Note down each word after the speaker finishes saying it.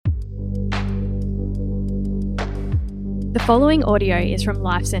The following audio is from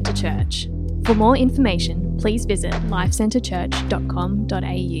Life Centre Church. For more information, please visit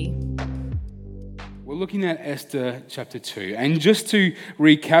lifecentrechurch.com.au. We're looking at Esther chapter 2. And just to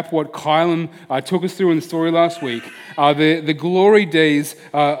recap what Kylam took us through in the story last week, the glory days,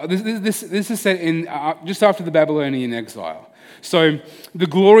 this is set in just after the Babylonian exile. So the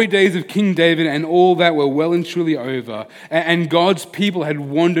glory days of King David and all that were well and truly over, and God's people had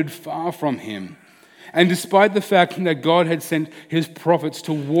wandered far from him. And despite the fact that God had sent his prophets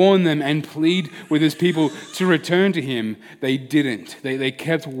to warn them and plead with his people to return to him, they didn't. They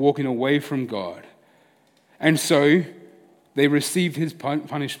kept walking away from God. And so they received his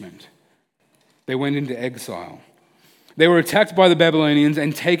punishment. They went into exile. They were attacked by the Babylonians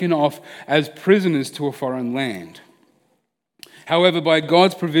and taken off as prisoners to a foreign land. However, by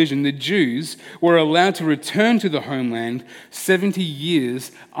God's provision, the Jews were allowed to return to the homeland 70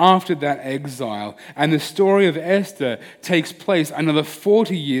 years after that exile, and the story of Esther takes place another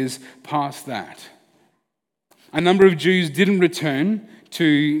 40 years past that. A number of Jews didn't return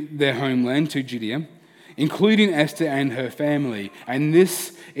to their homeland, to Judea, including Esther and her family, and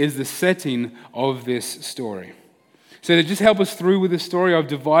this is the setting of this story. So to just help us through with this story, I've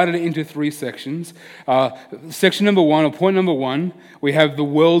divided it into three sections. Section number one, or point number one, we have the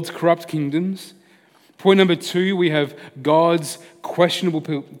world's corrupt kingdoms. Point number two, we have God's questionable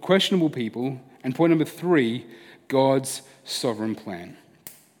people. And point number three, God's sovereign plan.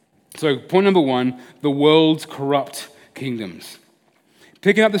 So point number one, the world's corrupt kingdoms.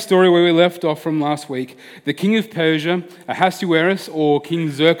 Picking up the story where we left off from last week, the king of Persia, Ahasuerus, or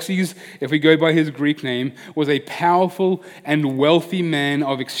King Xerxes, if we go by his Greek name, was a powerful and wealthy man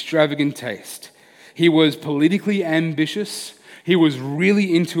of extravagant taste. He was politically ambitious, he was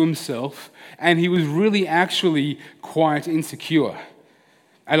really into himself, and he was really actually quite insecure.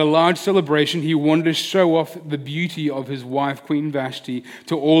 At a large celebration, he wanted to show off the beauty of his wife, Queen Vashti,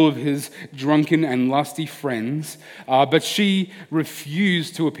 to all of his drunken and lusty friends, but she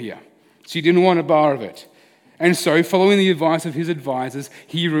refused to appear. She didn't want a bar of it. And so, following the advice of his advisors,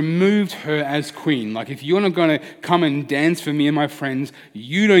 he removed her as queen. Like, if you're not going to come and dance for me and my friends,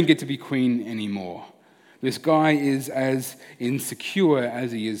 you don't get to be queen anymore. This guy is as insecure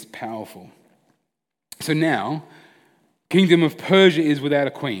as he is powerful. So now, Kingdom of Persia is without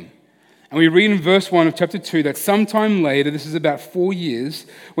a queen. And we read in verse 1 of chapter 2 that sometime later, this is about 4 years,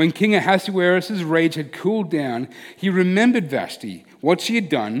 when King Ahasuerus' rage had cooled down, he remembered Vashti, what she had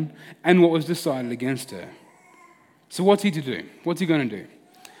done, and what was decided against her. So what's he to do? What's he going to do?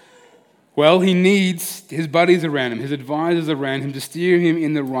 Well, he needs his buddies around him, his advisors around him to steer him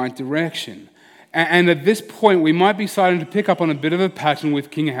in the right direction. And at this point, we might be starting to pick up on a bit of a pattern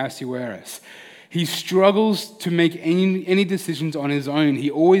with King Ahasuerus. He struggles to make any decisions on his own. He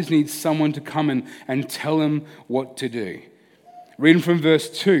always needs someone to come in and tell him what to do. Reading from verse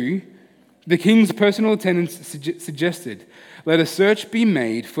 2, the king's personal attendants suggested, "Let a search be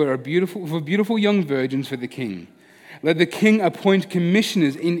made for beautiful young virgins for the king. Let the king appoint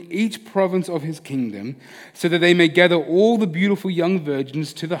commissioners in each province of his kingdom, so that they may gather all the beautiful young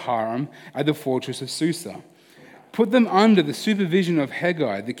virgins to the harem at the fortress of Susa. Put them under the supervision of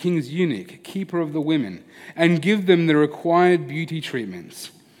Hegai, the king's eunuch, keeper of the women, and give them the required beauty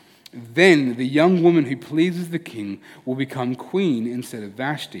treatments. Then the young woman who pleases the king will become queen instead of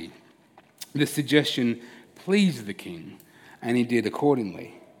Vashti." The suggestion pleased the king, and he did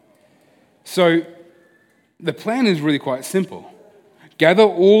accordingly. So the plan is really quite simple. Gather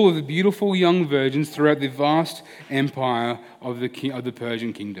all of the beautiful young virgins throughout the vast empire of the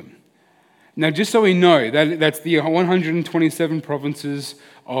Persian kingdom. Now, just so we know, that's the 127 provinces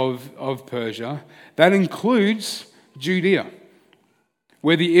of Persia. That includes Judea,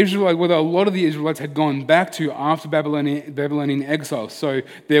 where a lot of the Israelites had gone back to after Babylonian exile. So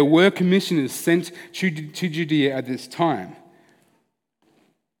there were commissioners sent to Judea at this time.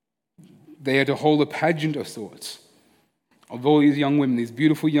 They had to hold a pageant of sorts of all these young women, these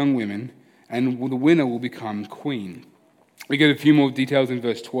beautiful young women, and the winner will become queen. We get a few more details in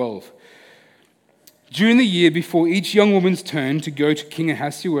verse 12. During the year before each young woman's turn to go to King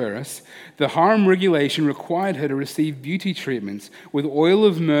Ahasuerus, the harem regulation required her to receive beauty treatments with oil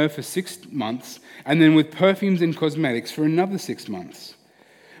of myrrh for 6 months, and then with perfumes and cosmetics for another 6 months.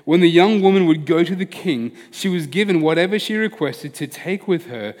 When the young woman would go to the king, she was given whatever she requested to take with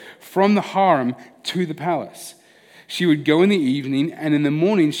her from the harem to the palace. She would go in the evening, and in the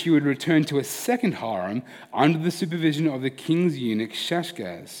morning she would return to a second harem under the supervision of the king's eunuch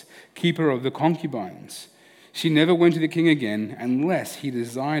Shashgaz, keeper of the concubines. She never went to the king again unless he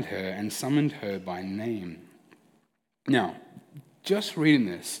desired her and summoned her by name. Now, just reading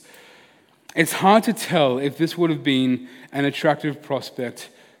this, It's hard to tell if this would have been an attractive prospect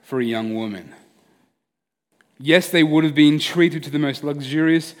for a young woman. Yes, they would have been treated to the most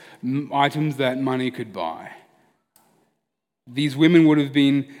luxurious items that money could buy. These women would have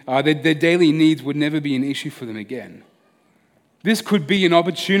been, their daily needs would never be an issue for them again. This could be an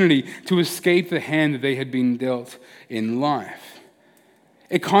opportunity to escape the hand that they had been dealt in life.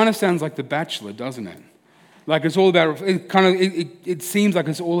 It kind of sounds like The Bachelor, doesn't it? Like it's all about, it seems like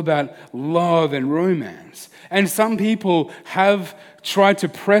it's all about love and romance. And some people have tried to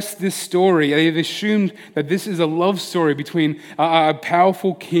press this story. They've assumed that this is a love story between a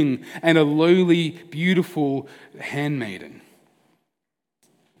powerful king and a lowly, beautiful handmaiden.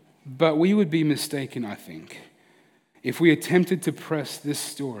 But we would be mistaken, I think, if we attempted to press this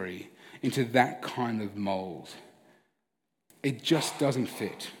story into that kind of mold. It just doesn't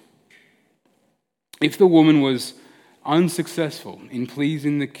fit. If the woman was unsuccessful in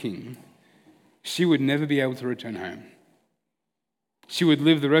pleasing the king, she would never be able to return home. She would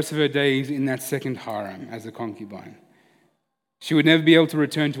live the rest of her days in that second harem as a concubine. She would never be able to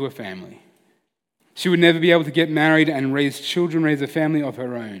return to her family. She would never be able to get married and raise children, raise a family of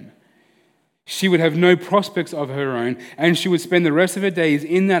her own. She would have no prospects of her own, and she would spend the rest of her days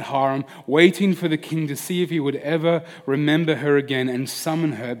in that harem waiting for the king to see if he would ever remember her again and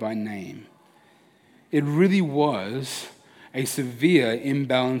summon her by name. It really was a severe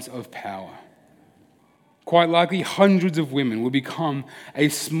imbalance of power. Quite likely, hundreds of women would become a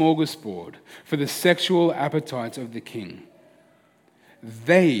smorgasbord for the sexual appetites of the king.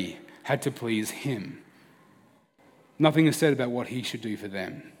 They had to please him. Nothing is said about what he should do for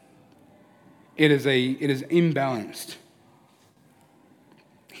them. It is imbalanced.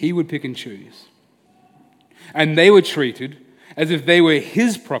 He would pick and choose. And they were treated as if they were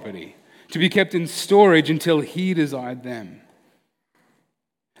his property, to be kept in storage until he desired them.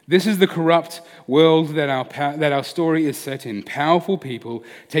 This is the corrupt world that our story is set in. Powerful people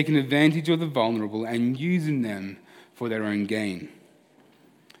taking advantage of the vulnerable and using them for their own gain.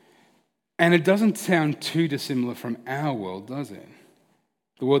 And it doesn't sound too dissimilar from our world, does it?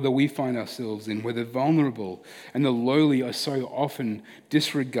 The world that we find ourselves in, where the vulnerable and the lowly are so often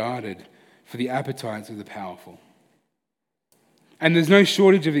disregarded for the appetites of the powerful. And there's no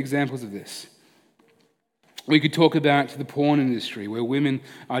shortage of examples of this. We could talk about the porn industry, where women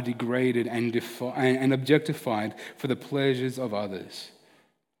are degraded and objectified for the pleasures of others.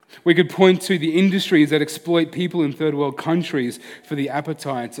 We could point to the industries that exploit people in third world countries for the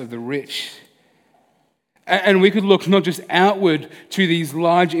appetites of the rich. And we could look not just outward to these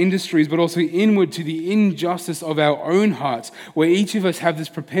large industries, but also inward to the injustice of our own hearts, where each of us have this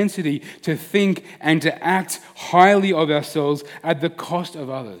propensity to think and to act highly of ourselves at the cost of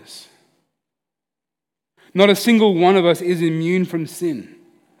others. Not a single one of us is immune from sin.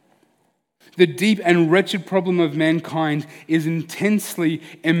 The deep and wretched problem of mankind is intensely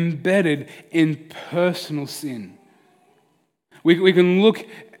embedded in personal sin. We can look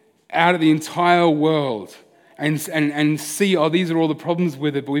out at the entire world and see, these are all the problems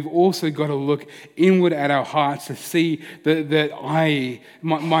with it, but we've also got to look inward at our hearts to see that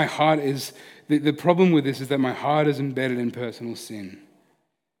my heart is, the problem with this is that my heart is embedded in personal sin.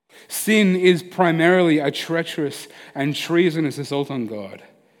 Sin is primarily a treacherous and treasonous assault on God.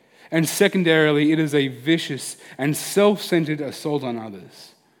 And secondarily, it is a vicious and self-centered assault on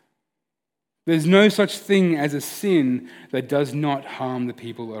others. There's no such thing as a sin that does not harm the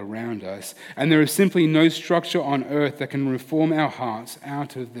people around us. And there is simply no structure on earth that can reform our hearts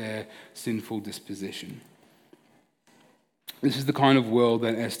out of their sinful disposition. This is the kind of world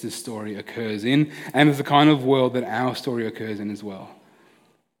that Esther's story occurs in, and it's the kind of world that our story occurs in as well.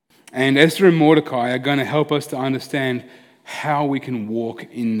 And Esther and Mordecai are going to help us to understand how we can walk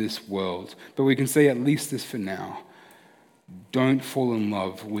in this world. But we can say at least this for now. Don't fall in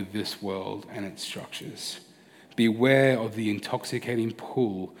love with this world and its structures. Beware of the intoxicating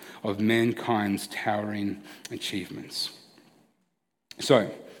pull of mankind's towering achievements. So,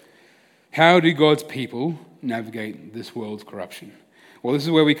 how do God's people navigate this world's corruption? Well, this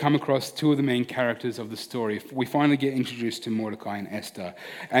is where we come across two of the main characters of the story. We finally get introduced to Mordecai and Esther.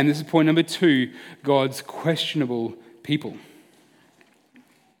 And this is point number 2, God's questionable people.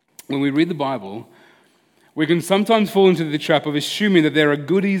 When we read the Bible, we can sometimes fall into the trap of assuming that there are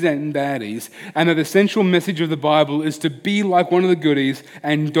goodies and baddies, and that the central message of the Bible is to be like one of the goodies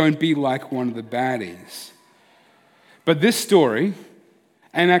and don't be like one of the baddies. But this story,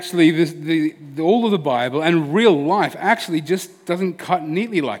 and actually all of the Bible and real life, actually just doesn't cut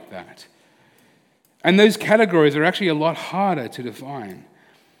neatly like that. And those categories are actually a lot harder to define.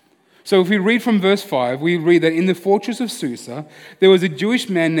 So if we read from verse 5, we read that in the fortress of Susa, there was a Jewish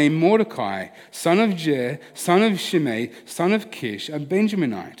man named Mordecai, son of Jair, son of Shimei, son of Kish, a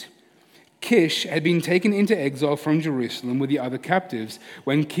Benjaminite. Kish had been taken into exile from Jerusalem with the other captives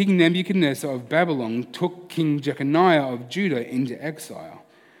when King Nebuchadnezzar of Babylon took King Jeconiah of Judah into exile.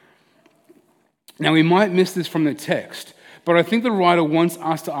 Now we might miss this from the text, but I think the writer wants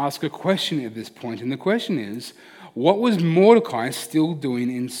us to ask a question at this point, and the question is, what was Mordecai still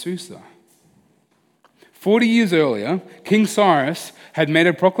doing in Susa? 40 years earlier, King Cyrus had made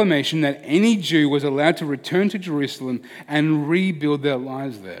a proclamation that any Jew was allowed to return to Jerusalem and rebuild their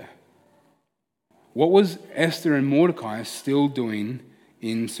lives there. What was Esther and Mordecai still doing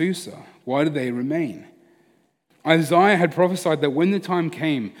in Susa? Why did they remain? Isaiah had prophesied that when the time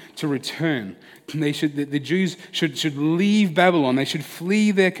came to return, the Jews should leave Babylon. They should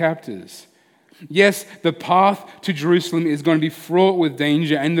flee their captors. Yes, the path to Jerusalem is going to be fraught with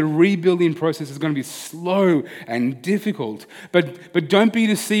danger, and the rebuilding process is going to be slow and difficult. But don't be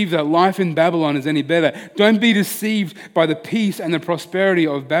deceived that life in Babylon is any better. Don't be deceived by the peace and the prosperity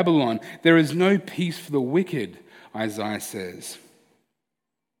of Babylon. There is no peace for the wicked, Isaiah says.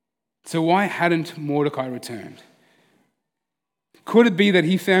 So why hadn't Mordecai returned? Could it be that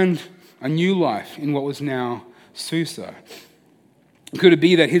he found a new life in what was now Susa? Could it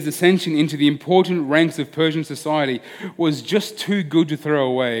be that his ascension into the important ranks of Persian society was just too good to throw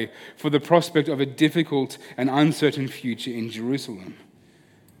away for the prospect of a difficult and uncertain future in Jerusalem?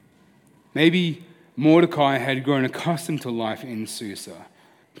 Maybe Mordecai had grown accustomed to life in Susa.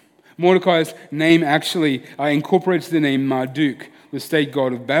 Mordecai's name actually incorporates the name Marduk, the state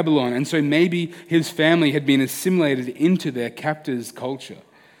god of Babylon, and so maybe his family had been assimilated into their captors' culture.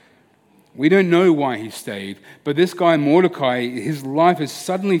 We don't know why he stayed, but this guy Mordecai, his life is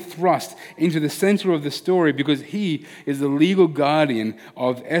suddenly thrust into the center of the story because he is the legal guardian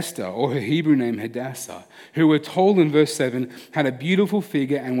of Esther, or her Hebrew name Hadassah, who we're told in verse 7 had a beautiful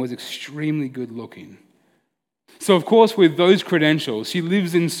figure and was extremely good looking. So of course, with those credentials, she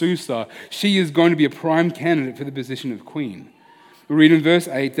lives in Susa. She is going to be a prime candidate for the position of queen. We read in verse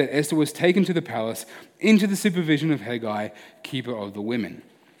 8 that Esther was taken to the palace into the supervision of Hegai, keeper of the women.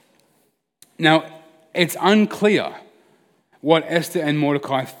 Now, it's unclear what Esther and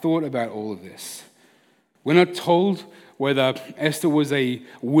Mordecai thought about all of this. We're not told whether Esther was a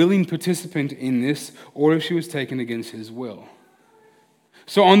willing participant in this or if she was taken against his will.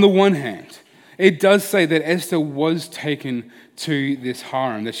 So on the one hand, it does say that Esther was taken to this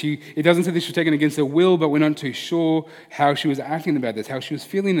harem. It doesn't say that she was taken against her will, but we're not too sure how she was acting about this, how she was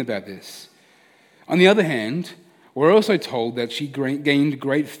feeling about this. On the other hand, we're also told that she gained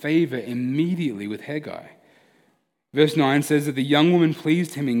great favor immediately with Hegai. Verse 9 says that the young woman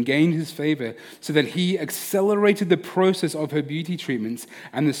pleased him and gained his favor so that he accelerated the process of her beauty treatments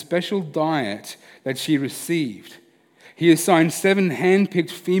and the special diet that she received. He assigned 7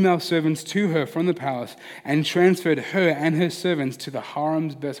 hand-picked female servants to her from the palace and transferred her and her servants to the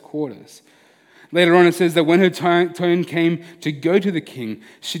harem's best quarters. Later on, it says that when her turn came to go to the king,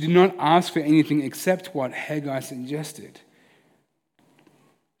 she did not ask for anything except what Hegai suggested.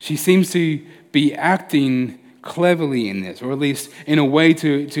 She seems to be acting cleverly in this, or at least in a way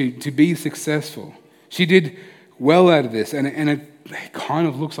to be successful. She did well out of this, and it kind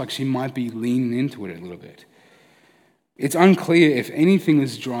of looks like she might be leaning into it a little bit. It's unclear if anything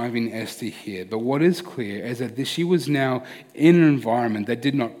is driving Esther here, but what is clear is that she was now in an environment that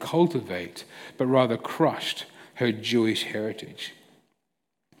did not cultivate, but rather crushed her Jewish heritage.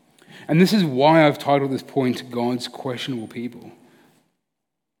 And this is why I've titled this point, God's Questionable People.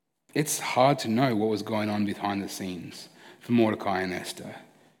 It's hard to know what was going on behind the scenes for Mordecai and Esther.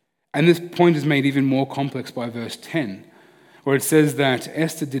 And this point is made even more complex by verse 10, where it says that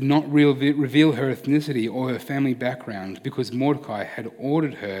Esther did not reveal her ethnicity or her family background because Mordecai had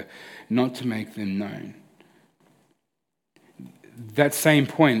ordered her not to make them known. That same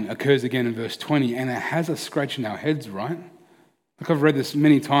point occurs again in verse 20, and it has us scratching our heads, right? Like I've read this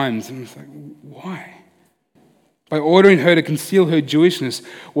many times, and it's like, why? By ordering her to conceal her Jewishness,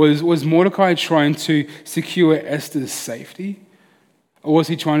 was Mordecai trying to secure Esther's safety? Or was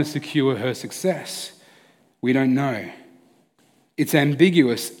he trying to secure her success? We don't know. It's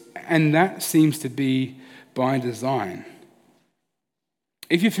ambiguous, and that seems to be by design.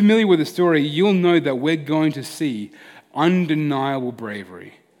 If you're familiar with the story, you'll know that we're going to see undeniable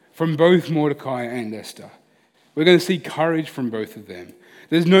bravery from both Mordecai and Esther. We're going to see courage from both of them.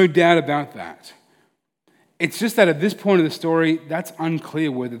 There's no doubt about that. It's just that at this point of the story, that's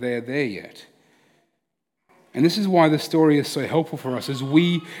unclear whether they are there yet. And this is why the story is so helpful for us as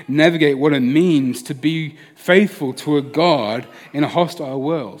we navigate what it means to be faithful to a God in a hostile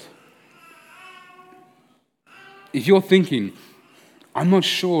world. If you're thinking, I'm not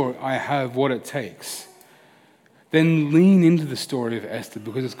sure I have what it takes, then lean into the story of Esther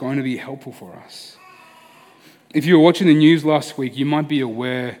because it's going to be helpful for us. If you were watching the news last week, you might be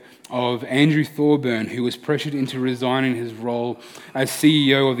aware of Andrew Thorburn, who was pressured into resigning his role as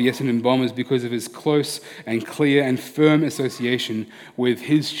CEO of the Essendon Bombers because of his close and clear and firm association with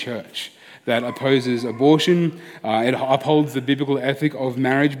his church that opposes abortion. It upholds the biblical ethic of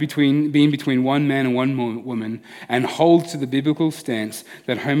marriage being between one man and one woman, and holds to the biblical stance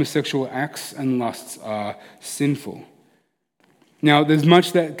that homosexual acts and lusts are sinful. Now, there's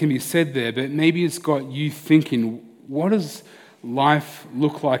much that can be said there, but maybe it's got you thinking, what does life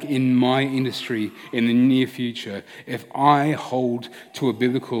look like in my industry in the near future if I hold to a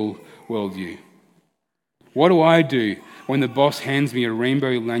biblical worldview? What do I do when the boss hands me a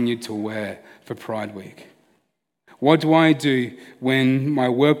rainbow lanyard to wear for Pride Week? What do I do when my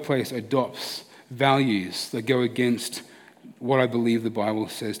workplace adopts values that go against what I believe the Bible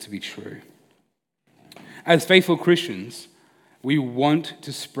says to be true? As faithful Christians, we want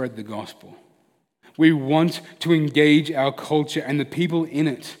to spread the gospel. We want to engage our culture and the people in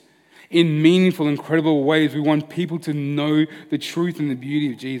it in meaningful, incredible ways. We want people to know the truth and the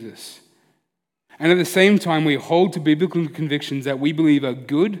beauty of Jesus. And at the same time, we hold to biblical convictions that we believe are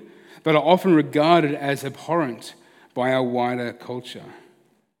good, but are often regarded as abhorrent by our wider culture.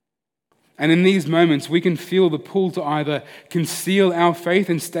 And in these moments, we can feel the pull to either conceal our faith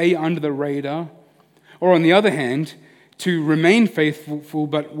and stay under the radar, or on the other hand, to remain faithful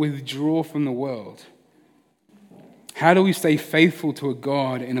but withdraw from the world. How do we stay faithful to a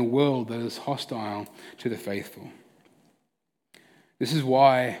God in a world that is hostile to the faithful? This is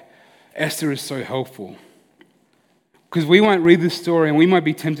why Esther is so helpful. Because we might read this story and we might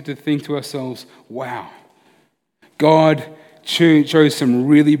be tempted to think to ourselves, wow, God chose some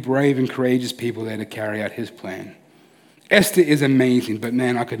really brave and courageous people there to carry out his plan. Esther is amazing, but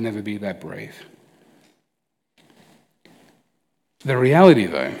man, I could never be that brave. The reality,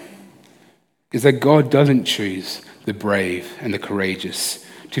 though, is that God doesn't choose the brave and the courageous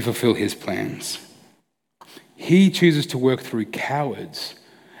to fulfill his plans. He chooses to work through cowards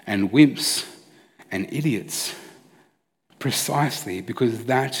and wimps and idiots precisely because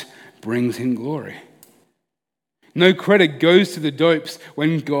that brings him glory. No credit goes to the dopes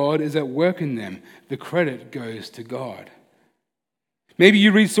when God is at work in them. The credit goes to God. Maybe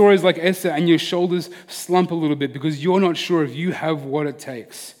you read stories like Esther and your shoulders slump a little bit because you're not sure if you have what it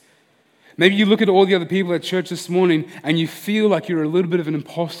takes. Maybe you look at all the other people at church this morning and you feel like you're a little bit of an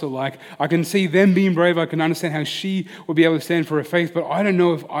imposter, like I can see them being brave, I can understand how she would be able to stand for her faith, but I don't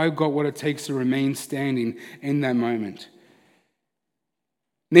know if I've got what it takes to remain standing in that moment.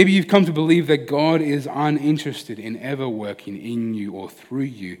 Maybe you've come to believe that God is uninterested in ever working in you or through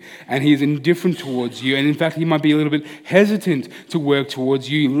you, and he is indifferent towards you, and in fact he might be a little bit hesitant to work towards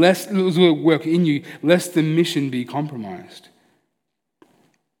you, work in you, lest the mission be compromised.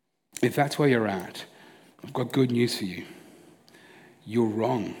 If that's where you're at, I've got good news for you. You're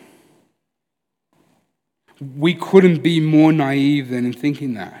wrong. We couldn't be more naive than in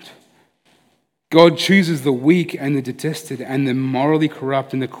thinking that. God chooses the weak and the detested and the morally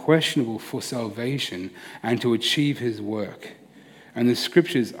corrupt and the questionable for salvation and to achieve his work. And the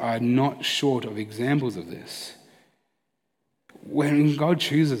scriptures are not short of examples of this. When God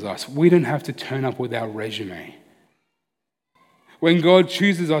chooses us, we don't have to turn up with our resume. When God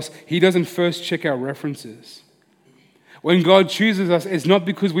chooses us, he doesn't first check our references. When God chooses us, it's not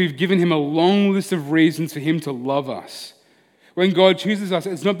because we've given him a long list of reasons for him to love us. When God chooses us,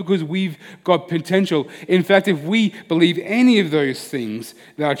 it's not because we've got potential. In fact, if we believe any of those things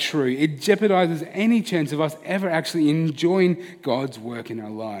that are true, it jeopardizes any chance of us ever actually enjoying God's work in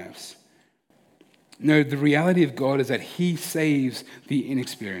our lives. No, the reality of God is that he saves the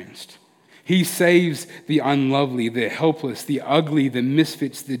inexperienced. He saves the unlovely, the helpless, the ugly, the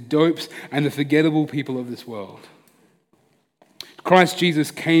misfits, the dopes, and the forgettable people of this world. Christ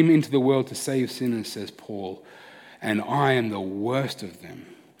Jesus came into the world to save sinners, says Paul, and I am the worst of them.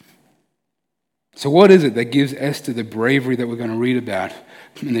 So what is it that gives Esther the bravery that we're going to read about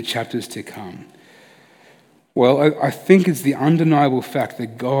in the chapters to come? Well, I think it's the undeniable fact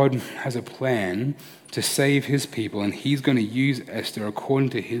that God has a plan to save his people, and he's going to use Esther according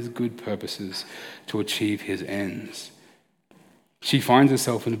to his good purposes to achieve his ends. She finds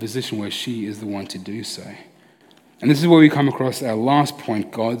herself in a position where she is the one to do so. And this is where we come across our last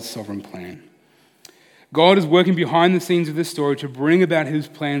point, God's sovereign plan. God is working behind the scenes of this story to bring about his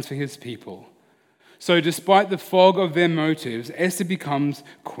plans for his people. So despite the fog of their motives, Esther becomes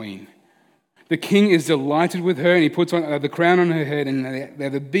queen. The king is delighted with her, and he puts on the crown on her head, and they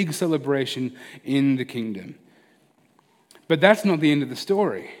have a big celebration in the kingdom. But that's not the end of the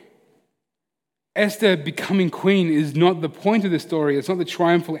story. Esther becoming queen is not the point of the story. It's not the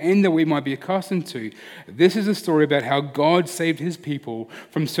triumphal end that we might be accustomed to. This is a story about how God saved his people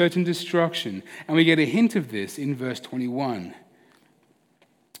from certain destruction. And we get a hint of this in verse 21.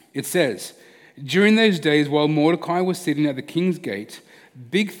 It says, "During those days, while Mordecai was sitting at the king's gate,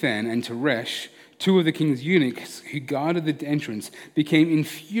 Bigthan and Teresh, two of the king's eunuchs who guarded the entrance, became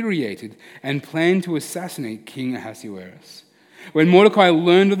infuriated and planned to assassinate King Ahasuerus. When Mordecai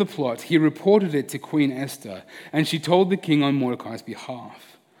learned of the plot, he reported it to Queen Esther, and she told the king on Mordecai's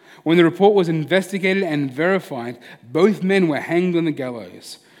behalf. When the report was investigated and verified, both men were hanged on the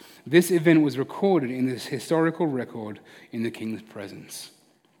gallows. This event was recorded in this historical record in the king's presence."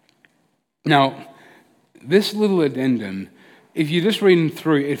 Now, this little addendum, if you're just reading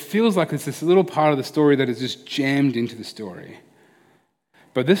through, it feels like it's this little part of the story that is just jammed into the story.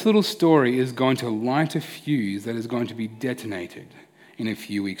 But this little story is going to light a fuse that is going to be detonated in a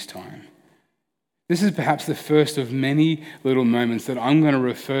few weeks' time. This is perhaps the first of many little moments that I'm going to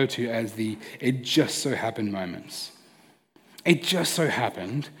refer to as the "it just so happened" moments. It just so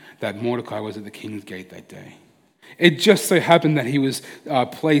happened that Mordecai was at the king's gate that day. It just so happened that he was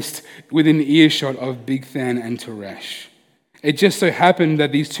placed within earshot of Bigthan and Teresh. It just so happened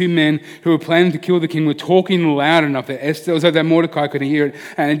that these two men who were planning to kill the king were talking loud enough that Mordecai could hear it.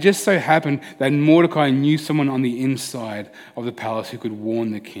 And it just so happened that Mordecai knew someone on the inside of the palace who could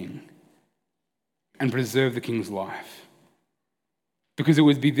warn the king and preserve the king's life. Because it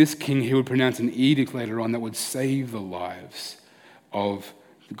would be this king who would pronounce an edict later on that would save the lives of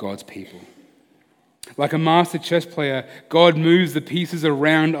God's people. Like a master chess player, God moves the pieces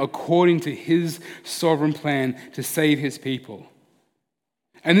around according to his sovereign plan to save his people.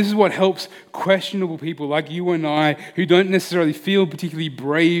 And this is what helps questionable people like you and I, who don't necessarily feel particularly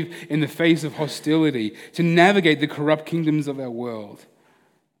brave in the face of hostility, to navigate the corrupt kingdoms of our world.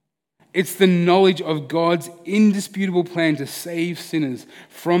 It's the knowledge of God's indisputable plan to save sinners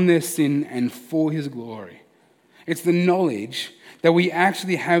from their sin and for his glory. It's the knowledge that we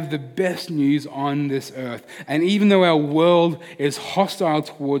actually have the best news on this earth. And even though our world is hostile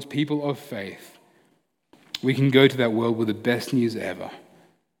towards people of faith, we can go to that world with the best news ever.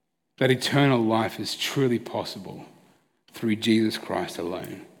 That eternal life is truly possible through Jesus Christ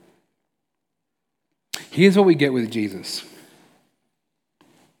alone. Here's what we get with Jesus.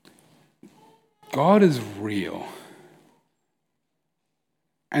 God is real.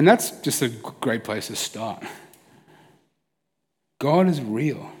 And that's just a great place to start. God is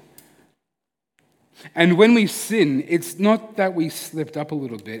real. And when we sin, it's not that we slipped up a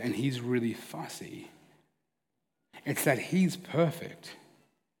little bit and he's really fussy. It's that he's perfect.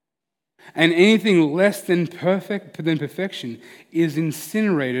 And anything less than perfection is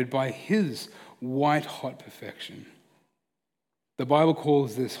incinerated by his white-hot perfection. The Bible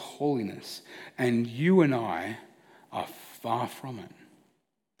calls this holiness, and you and I are far from it.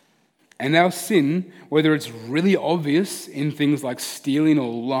 And our sin, whether it's really obvious in things like stealing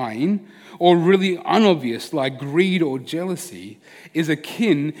or lying, or really unobvious like greed or jealousy, is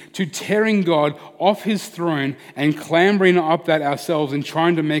akin to tearing God off his throne and clambering up that ourselves and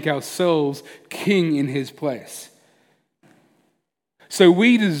trying to make ourselves king in his place. So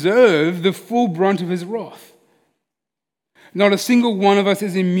we deserve the full brunt of his wrath. Not a single one of us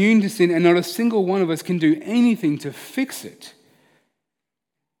is immune to sin, and not a single one of us can do anything to fix it.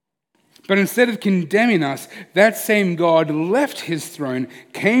 But instead of condemning us, that same God left his throne,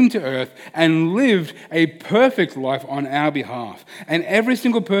 came to earth, and lived a perfect life on our behalf. And every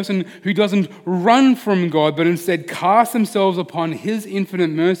single person who doesn't run from God, but instead casts themselves upon his infinite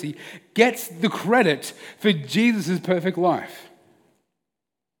mercy, gets the credit for Jesus' perfect life.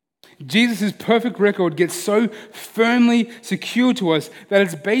 Jesus' perfect record gets so firmly secured to us that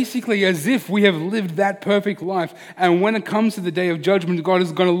it's basically as if we have lived that perfect life. And when it comes to the day of judgment, God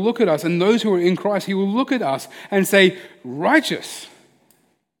is going to look at us, and those who are in Christ, he will look at us and say, righteous.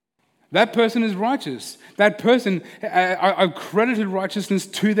 That person is righteous. That person, I've credited righteousness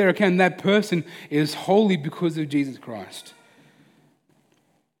to their account. That person is holy because of Jesus Christ.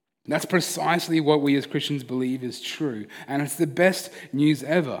 That's precisely what we as Christians believe is true. And it's the best news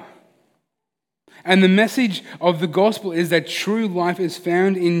ever. And the message of the gospel is that true life is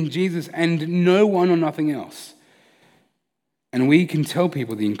found in Jesus and no one or nothing else. And we can tell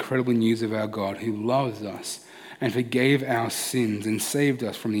people the incredible news of our God who loves us and forgave our sins and saved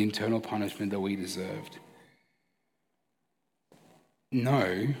us from the eternal punishment that we deserved.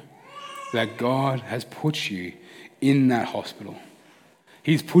 Know that God has put you in that hospital.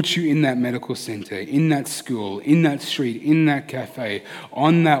 He's put you in that medical center, in that school, in that street, in that cafe,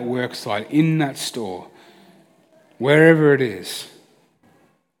 on that work site, in that store. wherever it is.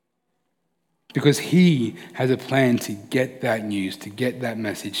 Because he has a plan to get that news, to get that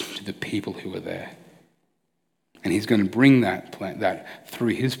message to the people who are there. And he's going to bring that through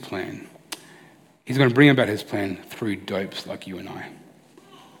his plan. He's going to bring about his plan through dopes like you and I.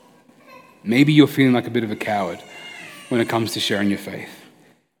 Maybe you're feeling like a bit of a coward when it comes to sharing your faith.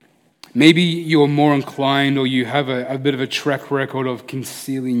 Maybe you're more inclined, or you have a bit of a track record of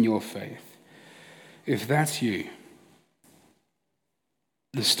concealing your faith. If that's you,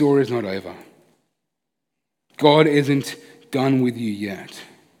 the story is not over. God isn't done with you yet.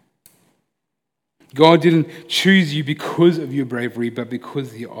 God didn't choose you because of your bravery, but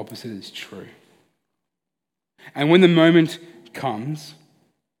because the opposite is true. And when the moment comes,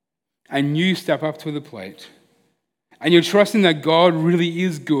 and you step up to the plate, and you're trusting that God really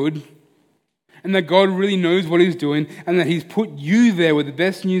is good, and that God really knows what he's doing, and that he's put you there with the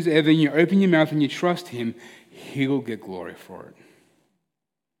best news ever, and you open your mouth and you trust him, he'll get glory for it.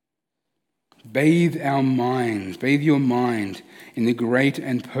 Bathe your mind in the great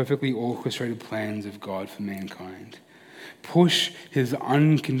and perfectly orchestrated plans of God for mankind. Push his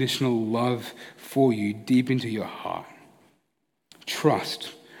unconditional love for you deep into your heart.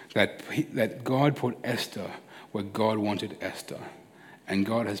 Trust that God put Esther where God wanted Esther, and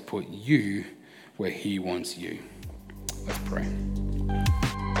God has put you where he wants you. Let's pray.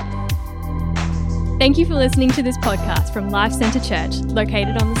 Thank you for listening to this podcast from Life Centre Church,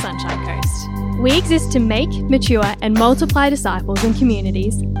 located on the Sunshine Coast. We exist to make, mature, and multiply disciples and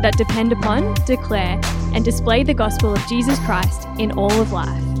communities that depend upon, declare, and display the gospel of Jesus Christ in all of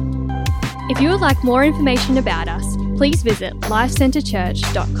life. If you would like more information about us, please visit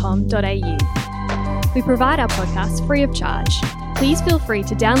lifecentrechurch.com.au. We provide our podcast free of charge. Please feel free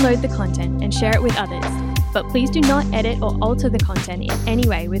to download the content and share it with others, but please do not edit or alter the content in any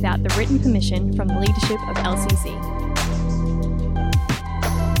way without the written permission from the leadership of LCC.